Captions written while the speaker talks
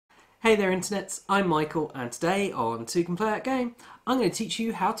Hey there internets, I'm Michael and today on Toucan Play That Game I'm going to teach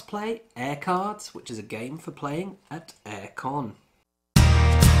you how to play AireCards, which is a game for playing at AireCon.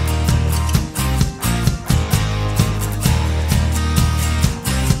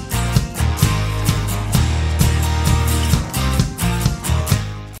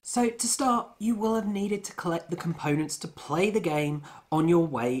 So to start, you will have needed to collect the components to play the game on your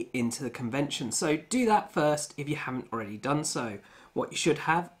way into the convention. So do that first if you haven't already done so. What you should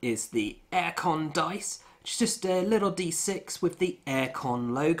have is the AireCon dice, which is just a little D6 with the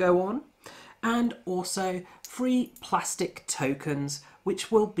AireCon logo on, and also 3 plastic tokens, which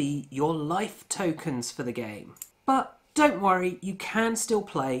will be your life tokens for the game. But don't worry, you can still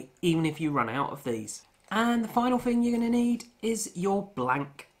play even if you run out of these. And the final thing you're going to need is your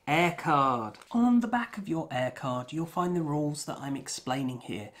blank AireCard. On the back of your AireCard you'll find the rules that I'm explaining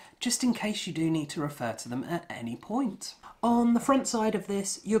here, just in case you do need to refer to them at any point. On the front side of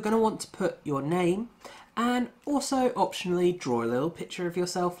this you're going to want to put your name and also optionally draw a little picture of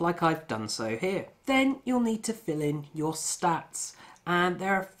yourself like I've done so here. Then you'll need to fill in your stats, and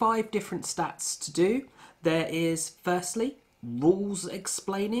there are 5 different stats to do. There is firstly rules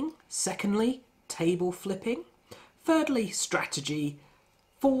explaining, secondly table flipping, thirdly strategy,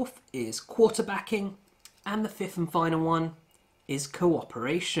 4th is quarterbacking, and the 5th and final one is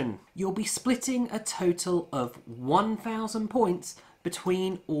cooperation. You'll be splitting a total of 1,000 points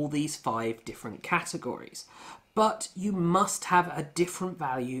between all these 5 different categories, but you must have a different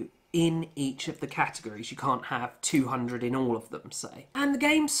value in each of the categories. You can't have 200 in all of them, say. And the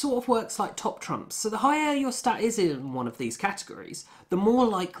game sort of works like top trumps, so the higher your stat is in one of these categories, the more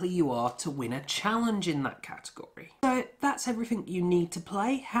likely you are to win a challenge in that category. So that's everything you need to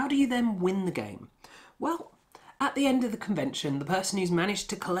play. How do you then win the game? Well, at the end of the convention, the person who's managed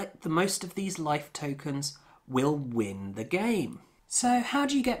to collect the most of these life tokens will win the game. So how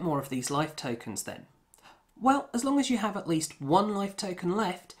do you get more of these life tokens then? Well, as long as you have at least 1 life token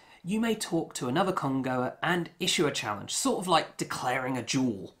left, you may talk to another congoer and issue a challenge, sort of like declaring a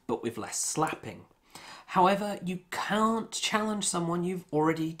duel, but with less slapping. However, you can't challenge someone you've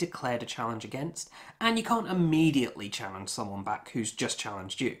already declared a challenge against, and you can't immediately challenge someone back who's just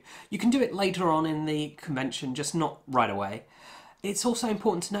challenged you. You can do it later on in the convention, just not right away. It's also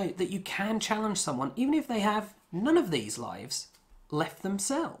important to note that you can challenge someone even if they have none of these lives left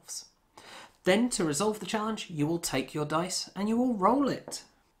themselves. Then, to resolve the challenge, you will take your dice and you will roll it.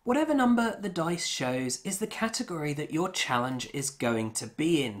 Whatever number the dice shows is the category that your challenge is going to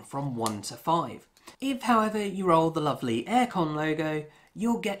be in, from 1 to 5. If, however, you roll the lovely AireCon logo,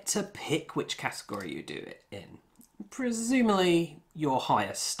 you'll get to pick which category you do it in, presumably your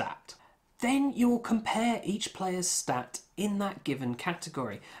highest stat. Then you will compare each player's stat in that given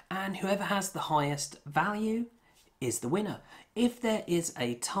category, and whoever has the highest value is the winner. If there is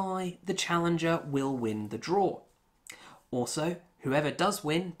a tie, the challenger will win the draw. Also, whoever does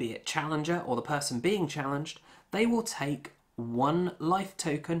win, be it challenger or the person being challenged, they will take 1 life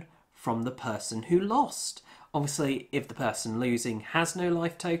token from the person who lost. Obviously, if the person losing has no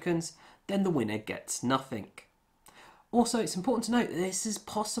life tokens, then the winner gets nothing. Also, it's important to note that this is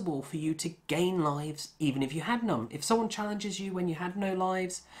possible for you to gain lives even if you had none. If someone challenges you when you had no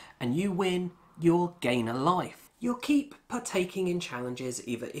lives and you win, you'll gain a life. You'll keep partaking in challenges,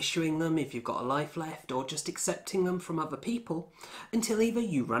 either issuing them if you've got a life left or just accepting them from other people, until either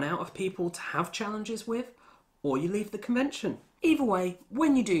you run out of people to have challenges with or you leave the convention. Either way,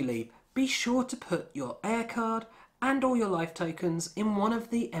 when you do leave, be sure to put your AireCard and all your life tokens in one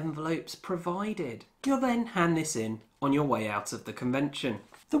of the envelopes provided. You'll then hand this in on your way out of the convention.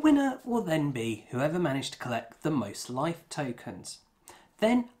 The winner will then be whoever managed to collect the most life tokens.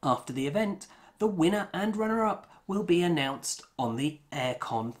 Then, after the event, the winner and runner-up will be announced on the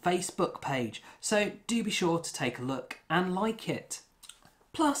AireCon Facebook page, so do be sure to take a look and like it.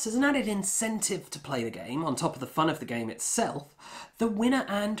 Plus, as an added incentive to play the game, on top of the fun of the game itself, the winner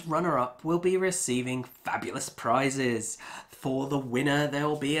and runner-up will be receiving fabulous prizes. For the winner there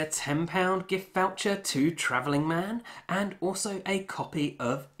will be a £10 gift voucher to Travelling Man and also a copy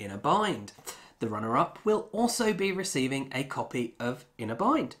of In a Bind. The runner-up will also be receiving a copy of In a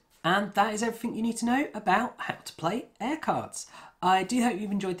Bind. And that is everything you need to know about how to play AireCards. I do hope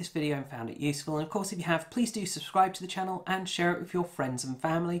you've enjoyed this video and found it useful, and of course if you have, please do subscribe to the channel and share it with your friends and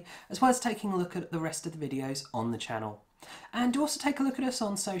family, as well as taking a look at the rest of the videos on the channel. And do also take a look at us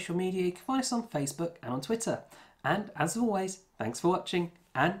on social media. You can find us on Facebook and on Twitter. And as always, thanks for watching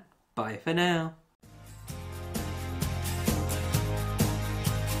and bye for now.